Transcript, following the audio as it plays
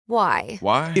Why?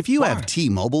 Why? If you have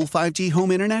T-Mobile 5G home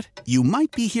internet, you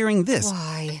might be hearing this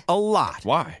Why? a lot.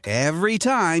 Why? Every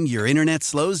time your internet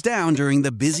slows down during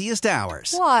the busiest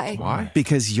hours. Why? Why?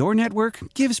 Because your network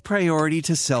gives priority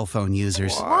to cell phone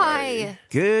users. Why?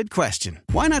 Good question.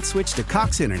 Why not switch to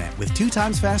Cox Internet with 2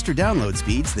 times faster download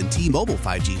speeds than T-Mobile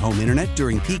 5G home internet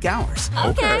during peak hours?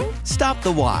 Okay. Stop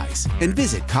the whys and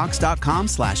visit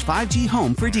cox.com/5G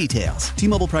home for details.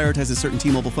 T-Mobile prioritizes certain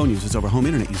T-Mobile phone users over home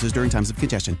internet users during times of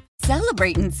congestion.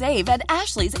 Celebrate and save at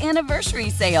Ashley's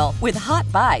Anniversary Sale. With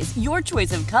Hot Buys, your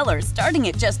choice of colors starting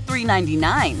at just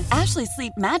 $3.99. Ashley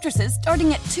Sleep mattresses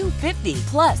starting at $2.50.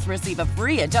 Plus, receive a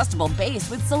free adjustable base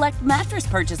with select mattress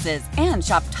purchases. And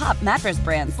shop top mattress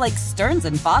brands like Stearns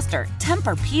 & Foster,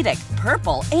 Tempur-Pedic,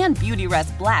 Purple, and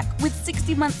Beautyrest Black with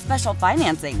 60-month special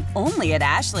financing. Only at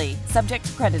Ashley. Subject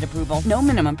to credit approval. No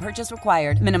minimum purchase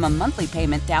required. Minimum monthly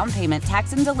payment, down payment,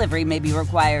 tax, and delivery may be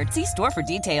required. See store for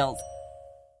details.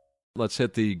 Let's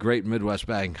hit the Great Midwest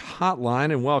Bank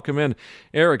hotline and welcome in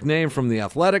Eric Name from The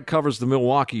Athletic, covers the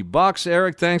Milwaukee Bucks.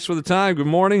 Eric, thanks for the time. Good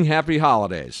morning. Happy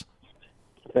holidays.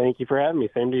 Thank you for having me.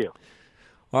 Same to you.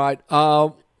 All right.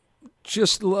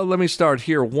 Just let me start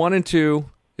here. 1-2.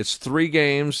 It's 3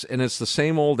 games, and it's the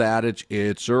same old adage.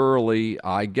 It's early.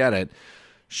 I get it.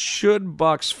 Should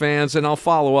Bucks fans, and I'll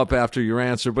follow up after your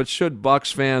answer, but should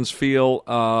Bucks fans feel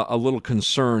a little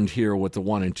concerned here with the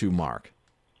 1-2 mark?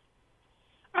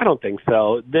 I don't think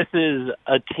so. This is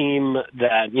a team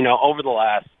that, over the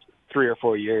last 3 or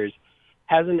 4 years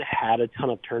hasn't had a ton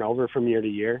of turnover from year to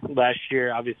year. Last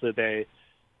year, obviously, they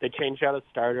changed out a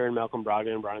starter and Malcolm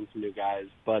Brogdon and brought in some new guys.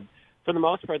 But for the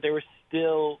most part, they were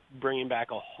still bringing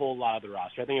back a whole lot of the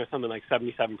roster. I think it was something like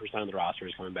 77% of the roster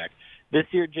was coming back. This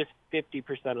year, just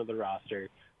 50% of the roster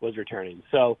was returning.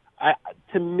 So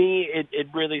to me, it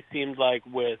really seemed like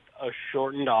with a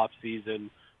shortened offseason,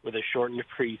 with a shortened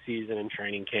preseason and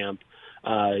training camp,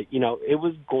 it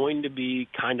was going to be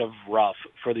kind of rough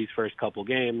for these first couple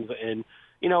games. And,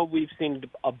 we've seen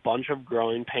a bunch of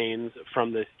growing pains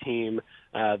from this team.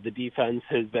 The defense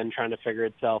has been trying to figure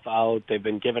itself out. They've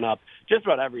been giving up just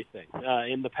about everything.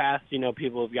 In the past,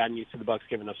 people have gotten used to the Bucks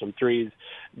giving up some threes.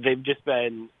 They've just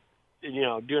been,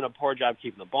 doing a poor job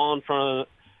keeping the ball in front of it.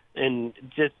 And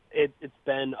just it's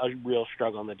been a real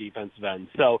struggle on the defensive end.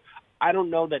 So I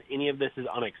don't know that any of this is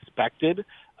unexpected,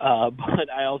 but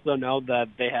I also know that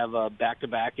they have a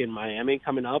back-to-back in Miami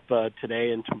coming up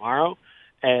today and tomorrow,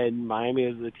 and Miami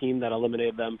is the team that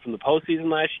eliminated them from the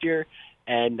postseason last year,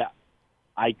 and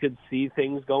I could see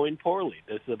things going poorly.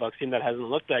 This is a Bucks team that hasn't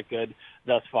looked that good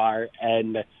thus far,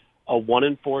 and a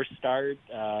 1-4 start,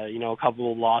 a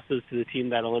couple of losses to the team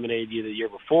that eliminated you the year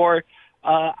before.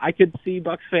 I could see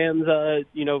Bucks fans,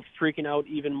 freaking out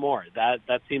even more.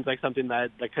 That seems like something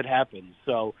that could happen.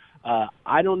 So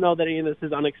I don't know that any of this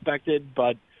is unexpected,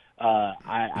 but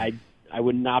I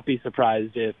would not be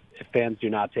surprised if fans do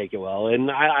not take it well. And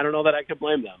I don't know that I could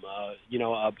blame them.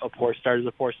 A poor start is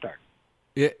a poor start.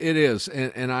 It is,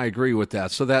 and I agree with that.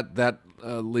 So that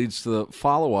leads to the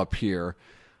follow-up here.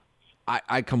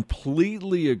 I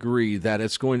completely agree that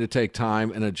it's going to take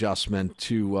time and adjustment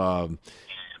to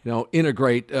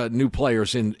integrate new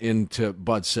players into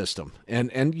Bud's system,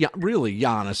 and really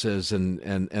Giannis's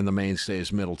and the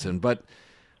mainstays Middleton. But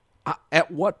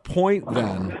at what point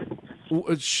then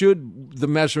should the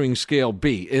measuring scale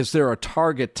be? Is there a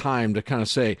target time to kind of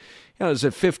say, is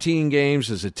it 15 games?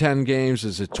 Is it 10 games?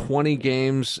 Is it 20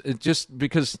 games? Just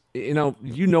because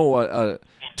a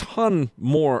ton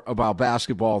more about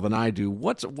basketball than I do.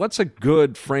 What's a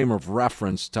good frame of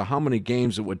reference to how many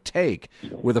games it would take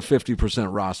with a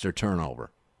 50% roster turnover?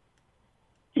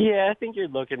 Yeah, I think you're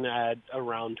looking at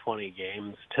around 20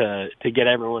 games to get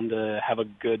everyone to have a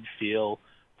good feel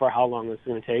for how long this is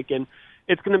going to take. And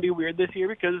it's going to be weird this year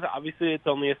because obviously it's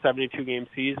only a 72-game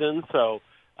season, so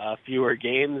fewer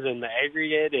games in the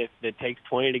aggregate. If it takes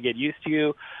 20 to get used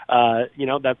to,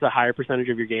 that's a higher percentage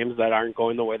of your games that aren't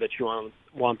going the way that you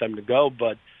want them to go.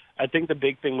 But I think the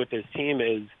big thing with this team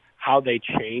is how they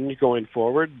change going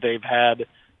forward. They've had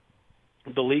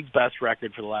the league's best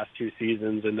record for the last 2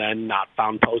 seasons and then not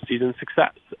found postseason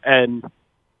success. And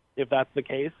if that's the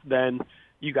case, then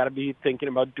you got to be thinking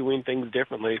about doing things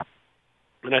differently.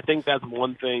 And I think that's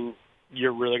one thing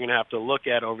you're really going to have to look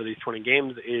at over these 20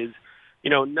 games is,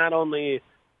 not only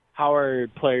how are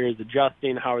players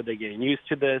adjusting, how are they getting used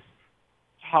to this,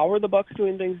 how are the Bucks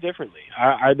doing things differently?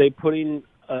 Are they putting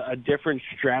a different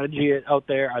strategy out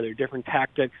there? Are there different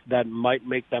tactics that might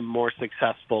make them more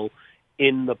successful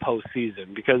in the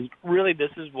postseason? Because really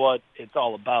this is what it's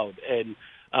all about. And,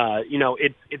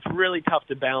 it's really tough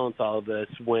to balance all of this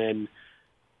when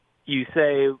you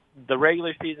say the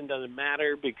regular season doesn't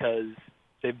matter because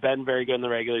they've been very good in the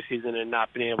regular season and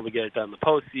not been able to get it done in the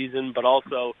postseason. But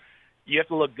also, you have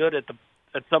to look good at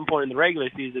some point in the regular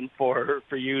season for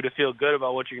you to feel good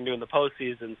about what you can do in the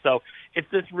postseason. So it's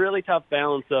this really tough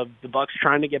balance of the Bucks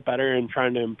trying to get better and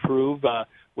trying to improve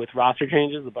with roster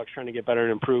changes. The Bucks trying to get better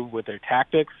and improve with their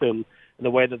tactics and the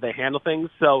way that they handle things.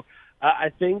 So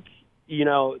I think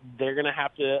they're going to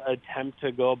have to attempt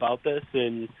to go about this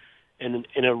in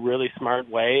a really smart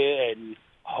way and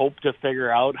hope to figure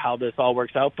out how this all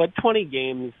works out. But 20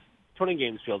 games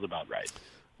feels about right.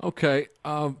 Okay,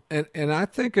 and I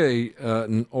think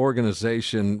an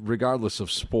organization, regardless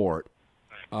of sport,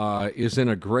 is in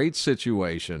a great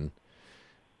situation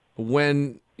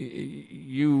when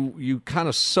you kind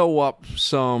of sew up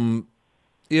some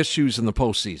issues in the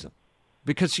postseason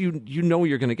because you know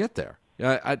you're going to get there.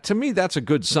 To me, that's a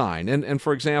good sign. And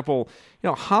for example,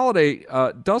 Holiday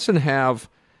doesn't have.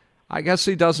 I guess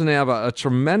he doesn't have a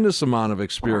tremendous amount of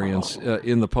experience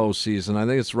in the postseason. I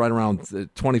think it's right around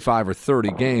 25 or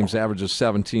 30 games, averages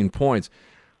 17 points.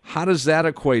 How does that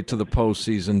equate to the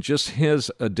postseason, just his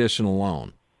addition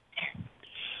alone?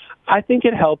 I think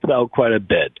it helps out quite a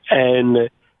bit. And,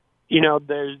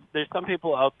 there's some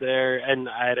people out there, and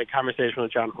I had a conversation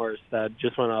with John Horst that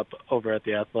just went up over at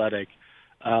The Athletic,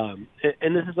 and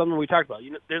this is something we talked about.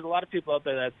 There's a lot of people out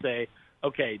there that say,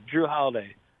 okay, Jrue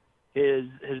Holiday, His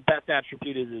best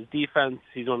attribute is his defense.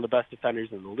 He's one of the best defenders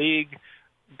in the league.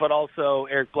 But also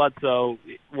Eric Bledsoe,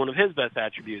 one of his best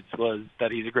attributes was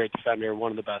that he's a great defender,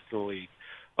 one of the best in the league.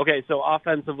 Okay, so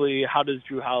offensively, how does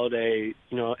Jrue Holiday,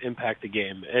 impact the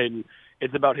game? And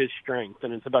it's about his strength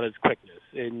and it's about his quickness.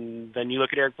 And then you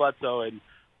look at Eric Bledsoe and,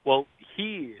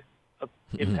 he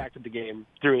impacted the game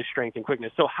through his strength and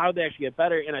quickness. So how do they actually get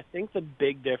better? And I think the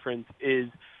big difference is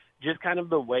just kind of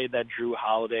the way that Jrue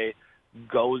Holiday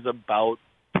goes about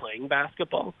playing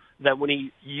basketball, that when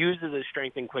he uses his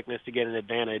strength and quickness to get an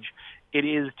advantage, it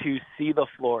is to see the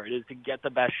floor. It is to get the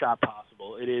best shot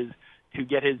possible. It is to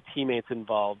get his teammates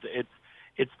involved.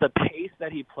 It's the pace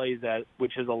that he plays at,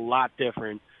 which is a lot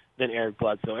different than Eric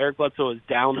Bledsoe. Eric Bledsoe is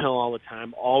downhill all the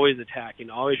time, always attacking,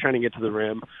 always trying to get to the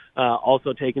rim,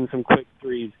 also taking some quick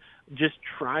threes, just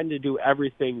trying to do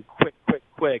everything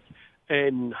quick.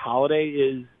 And Holiday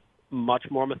is much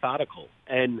more methodical.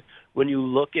 And when you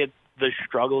look at the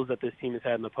struggles that this team has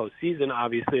had in the postseason,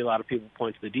 obviously a lot of people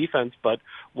point to the defense, but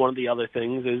one of the other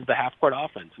things is the half-court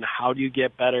offense. And how do you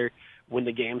get better when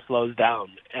the game slows down?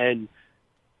 And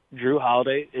Jrue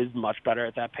Holiday is much better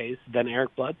at that pace than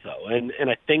Eric Bledsoe. And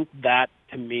I think that,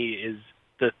 to me, is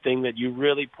the thing that you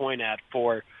really point at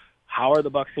for how are the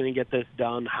Bucks going to get this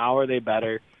done? How are they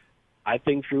better? I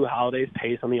think Jrue Holiday's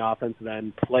pace on the offensive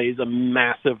end plays a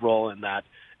massive role in that.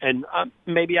 And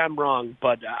maybe I'm wrong,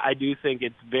 but I do think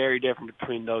it's very different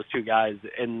between those two guys,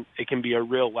 and it can be a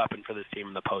real weapon for this team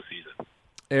in the postseason.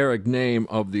 Eric Name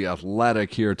of The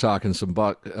Athletic here talking some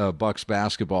Bucks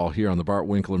basketball here on the Bart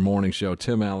Winkler Morning Show.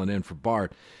 Tim Allen in for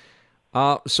Bart.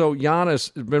 So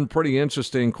Giannis has been pretty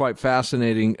interesting, quite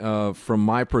fascinating from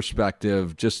my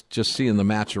perspective, just seeing the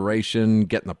maturation,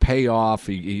 getting the payoff.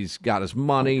 He's got his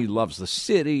money, he loves the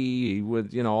city,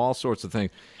 with all sorts of things.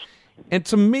 And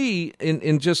to me,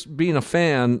 in just being a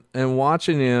fan and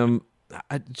watching him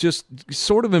just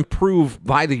sort of improve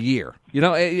by the year,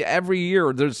 every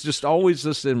year there's just always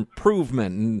this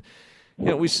improvement.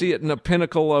 And, we see it in the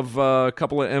pinnacle of a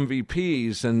couple of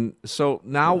MVPs. And so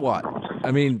now what?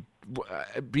 I mean,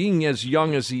 being as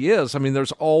young as he is,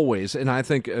 there's always, and I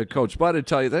think Coach Bud would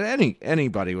tell you that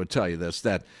anybody would tell you this,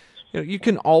 that you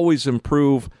can always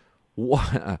improve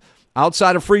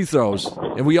outside of free throws,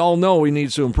 and we all know he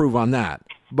needs to improve on that.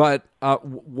 But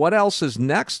what else is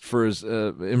next for his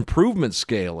improvement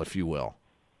scale, if you will?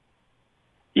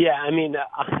 Yeah,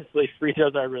 honestly, free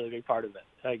throws are a really big part of it.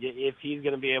 Like, if he's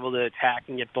going to be able to attack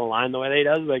and get to the line the way that he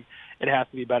does, it has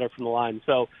to be better from the line.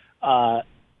 So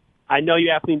I know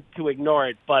you asked me to ignore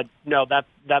it, but no,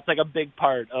 that's like a big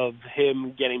part of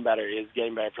him getting better, is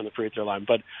getting better from the free throw line.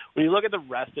 But when you look at the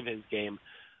rest of his game,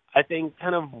 I think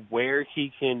kind of where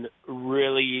he can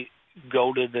really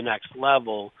go to the next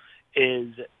level is,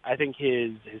 I think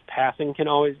his passing can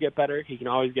always get better. He can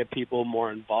always get people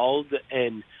more involved,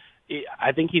 and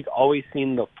I think he's always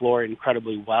seen the floor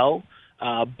incredibly well.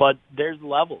 But there's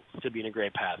levels to being a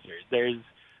great passer. There's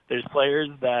players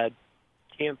that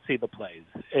can't see the plays,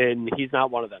 and he's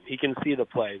not one of them. He can see the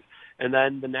plays. And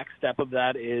then the next step of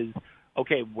that is,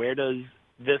 okay, where does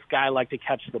this guy like to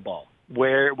catch the ball?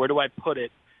 Where do I put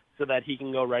it so that he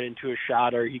can go right into a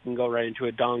shot, or he can go right into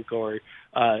a dunk, or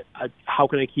how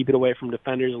can I keep it away from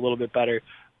defenders a little bit better?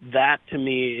 That, to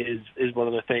me, is one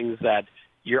of the things that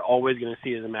you're always going to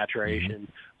see as a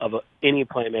maturation of any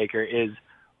playmaker is,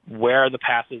 where are the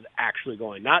passes actually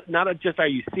going? Not just are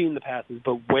you seeing the passes,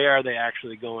 but where are they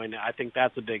actually going? I think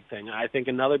that's a big thing. I think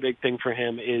another big thing for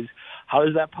him is how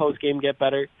does that post game get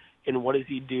better, and what does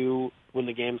he do when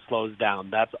the game slows down?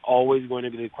 That's always going to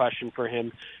be the question for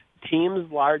him.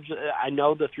 Teams I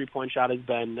know the three-point shot has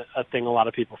been a thing a lot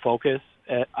of people focus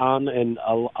on, and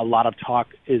a lot of talk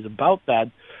is about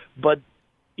that. But,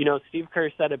 Steve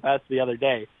Kerr said it best the other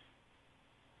day.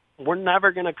 We're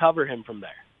never going to cover him from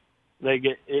there.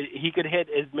 He could hit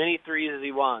as many threes as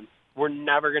he wants. We're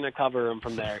never going to cover him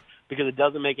from there because it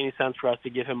doesn't make any sense for us to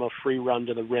give him a free run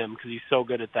to the rim because he's so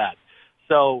good at that.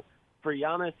 So for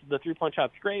Giannis, the three-point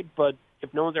shot's great, but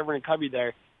if no one's ever going to cover you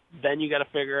there, then you got to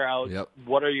figure out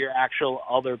what are your actual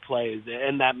other plays,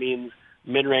 and that means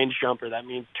mid-range jumper. That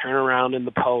means turn around in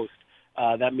the post.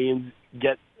 That means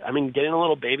getting a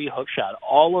little baby hook shot.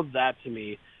 All of that to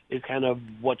me is kind of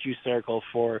what you circle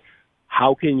for.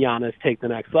 How can Giannis take the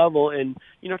next level? And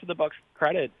to the Bucks'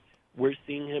 credit, we're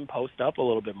seeing him post up a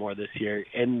little bit more this year,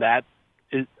 and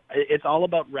it's all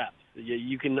about reps.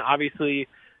 You can obviously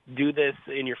do this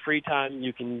in your free time.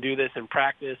 You can do this in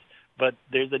practice, but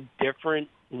there's a different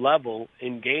level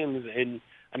in games. And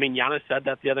Giannis said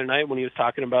that the other night when he was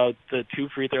talking about the 2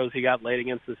 free throws he got late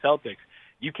against the Celtics.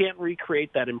 You can't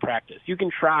recreate that in practice. You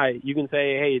can try. You can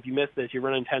say, hey, if you miss this, you're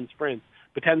running 10 sprints.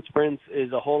 But 10 sprints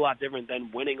is a whole lot different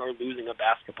than winning or losing a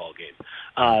basketball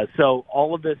game. So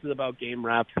all of this is about game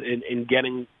reps and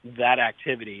getting that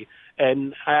activity.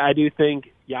 And I do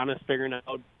think Giannis figuring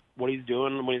out what he's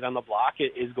doing when he's on the block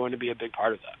is going to be a big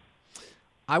part of that.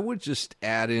 I would just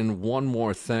add in one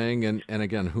more thing, and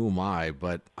again, who am I?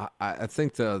 But I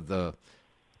think the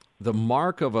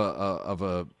mark of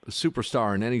a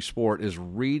superstar in any sport is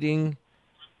reading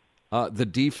the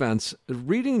defense,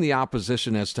 reading the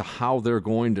opposition as to how they're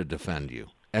going to defend you,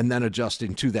 and then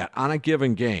adjusting to that on a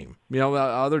given game.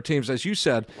 Other teams, as you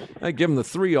said, give them the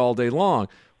 3 all day long.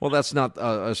 Well, that's not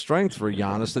a strength for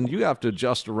Giannis, and you have to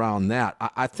adjust around that.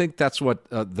 I think that's what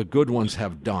the good ones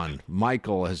have done.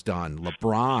 Michael has done.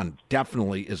 LeBron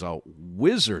definitely is a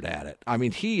wizard at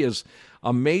it. He is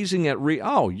amazing at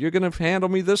you're going to handle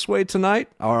me this way tonight?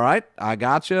 All right, I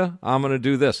got you. I'm going to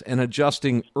do this. And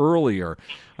adjusting earlier,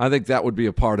 I think that would be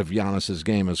a part of Giannis's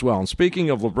game as well. And speaking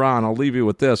of LeBron, I'll leave you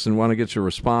with this and want to get your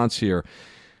response here.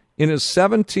 In his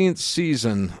 17th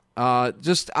season,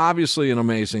 just obviously an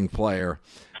amazing player.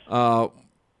 The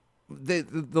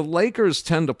Lakers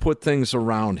tend to put things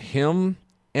around him,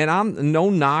 and I'm no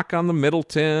knock on the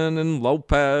Middleton and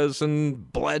Lopez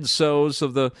and Bledsoes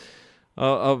of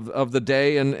the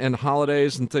day and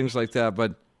holidays and things like that.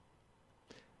 But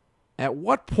at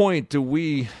what point do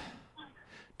we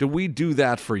do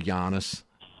that for Giannis?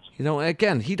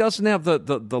 Again, he doesn't have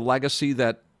the legacy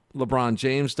that LeBron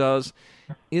James does.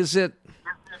 Is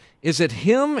it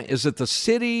him? Is it the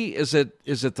city? Is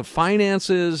it the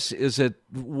finances?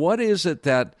 What is it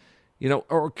that,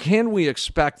 or can we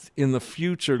expect in the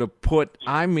future to put,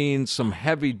 some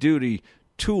heavy duty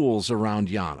tools around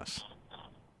Giannis?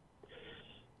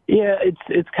 Yeah,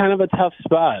 it's kind of a tough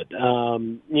spot.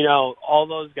 All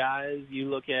those guys, you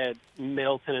look at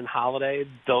Middleton and Holiday,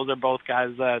 those are both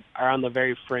guys that are on the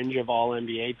very fringe of all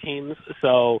NBA teams.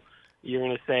 So you're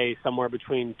going to say somewhere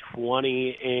between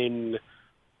 20 and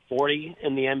 40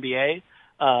 in the NBA.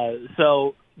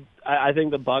 So I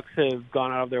think the Bucks have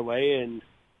gone out of their way and,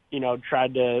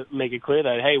 tried to make it clear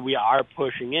that, hey, we are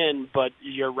pushing in, but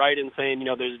you're right in saying,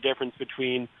 there's a difference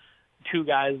between 2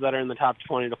 guys that are in the top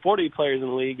 20 to 40 players in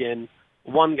the league and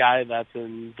 1 guy that's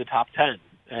in the top 10.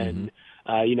 And,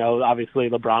 obviously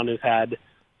LeBron has had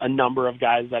a number of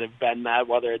guys that have been that,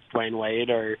 whether it's Dwayne Wade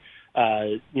or,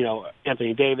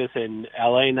 Anthony Davis in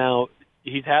LA now.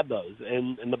 He's had those,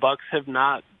 and the Bucks have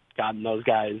not gotten those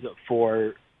guys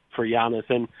for Giannis.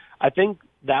 And I think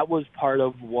that was part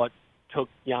of what took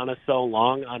Giannis so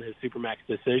long on his Supermax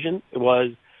decision. It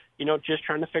was, just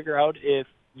trying to figure out if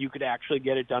you could actually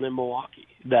get it done in Milwaukee,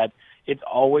 that it's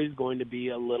always going to be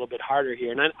a little bit harder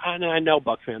here. And I know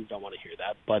Bucks fans don't want to hear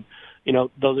that, but,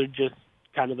 those are just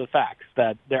kind of the facts,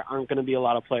 that there aren't going to be a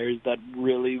lot of players that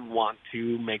really want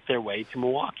to make their way to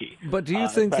Milwaukee. But do you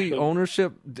think the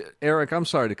ownership, Eric, I'm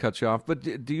sorry to cut you off,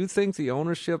 but do you think the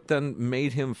ownership then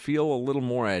made him feel a little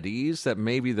more at ease, that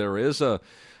maybe there is a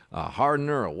Harden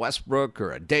or a Westbrook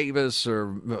or a Davis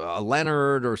or a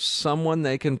Leonard or someone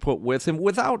they can put with him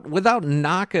without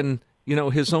knocking,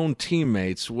 his own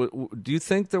teammates? Do you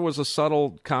think there was a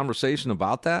subtle conversation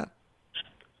about that?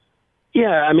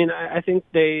 Yeah, I think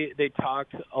they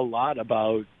talked a lot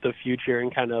about the future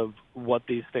and kind of what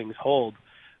these things hold.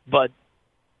 But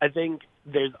I think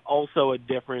there's also a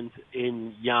difference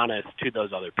in Giannis to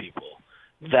those other people,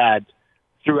 that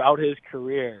throughout his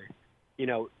career,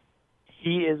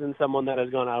 he isn't someone that has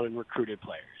gone out and recruited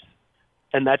players.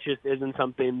 And that just isn't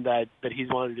something that he's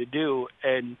wanted to do.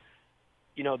 And,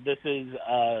 this is,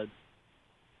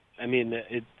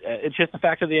 it's just a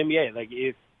fact of the NBA. Like,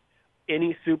 if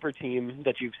any super team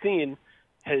that you've seen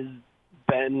has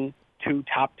been 2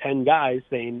 top 10 guys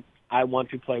saying, I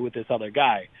want to play with this other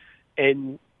guy.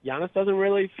 And Giannis doesn't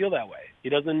really feel that way. He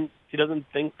doesn't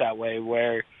think that way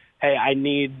where, hey, I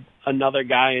need another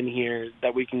guy in here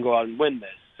that we can go out and win this.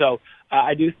 So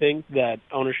I do think that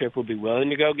ownership would be willing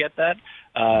to go get that.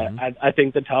 I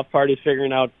think the tough part is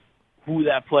figuring out who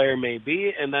that player may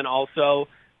be, and then also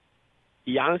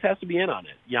Giannis has to be in on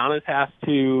it. Giannis has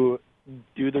to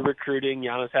do the recruiting.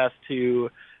 Giannis has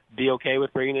to be okay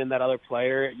with bringing in that other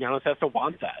player. Giannis has to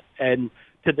want that. And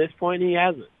to this point, he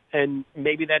hasn't. And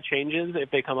maybe that changes if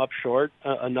they come up short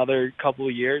another couple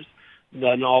of years.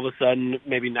 Then all of a sudden,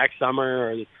 maybe next summer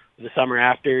or the summer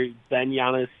after, then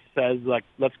Giannis says, like,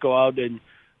 let's go out and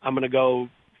I'm going to go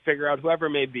figure out whoever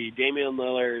it may be, Damian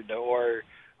Lillard or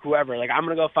whoever. Like, I'm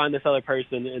going to go find this other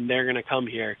person and they're going to come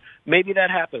here. Maybe that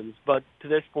happens, but to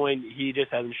this point, he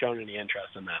just hasn't shown any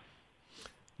interest in that.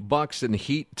 Bucks and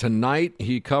Heat tonight.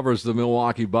 He covers the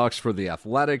Milwaukee Bucks for The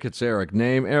Athletic. It's Eric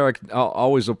Name. Eric,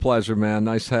 always a pleasure, man.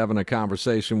 Nice having a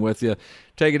conversation with you.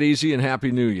 Take it easy and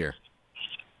Happy New Year.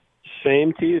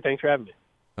 Same to you. Thanks for having me.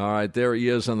 All right, there he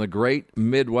is on the Great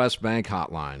Midwest Bank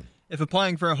Hotline. If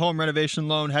applying for a home renovation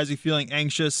loan has you feeling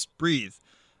anxious, breathe.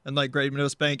 And let Great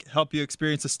Midwest Bank help you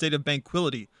experience a state of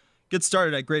banquility. Get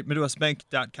started at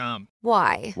greatmidwestbank.com.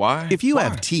 Why? If you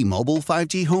have T-Mobile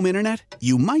 5G home internet,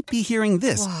 you might be hearing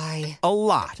this Why? a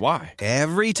lot. Why?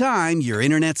 Every time your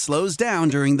internet slows down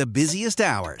during the busiest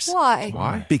hours.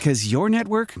 Why? Because your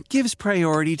network gives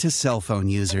priority to cell phone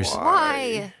users.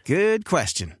 Why? Good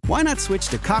question. Why not switch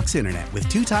to Cox Internet with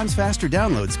 2 times faster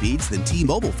download speeds than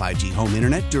T-Mobile 5G home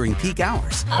internet during peak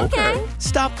hours? Okay.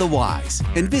 Stop the whys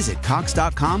and visit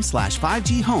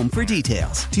cox.com/5G home for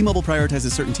details. T-Mobile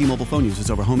prioritizes certain T-Mobile phone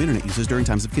users over home internet users during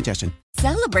times of congestion.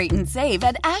 Celebrate and save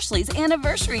at Ashley's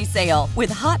Anniversary Sale. With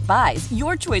Hot Buys,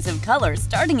 your choice of colors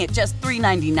starting at just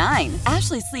 $3.99.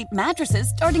 Ashley Sleep mattresses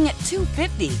starting at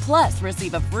 $2.50. Plus,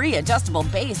 receive a free adjustable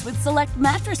base with select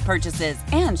mattress purchases.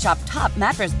 And shop top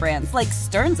mattress brands like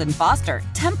Stearns & Foster,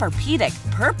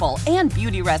 Tempur-Pedic, Purple, and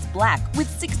Beautyrest Black with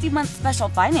 60-month special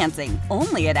financing.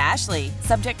 Only at Ashley.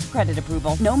 Subject to credit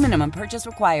approval. No minimum purchase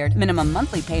required. Minimum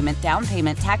monthly payment, down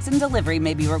payment, tax, and delivery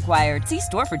may be required. See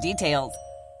store for details.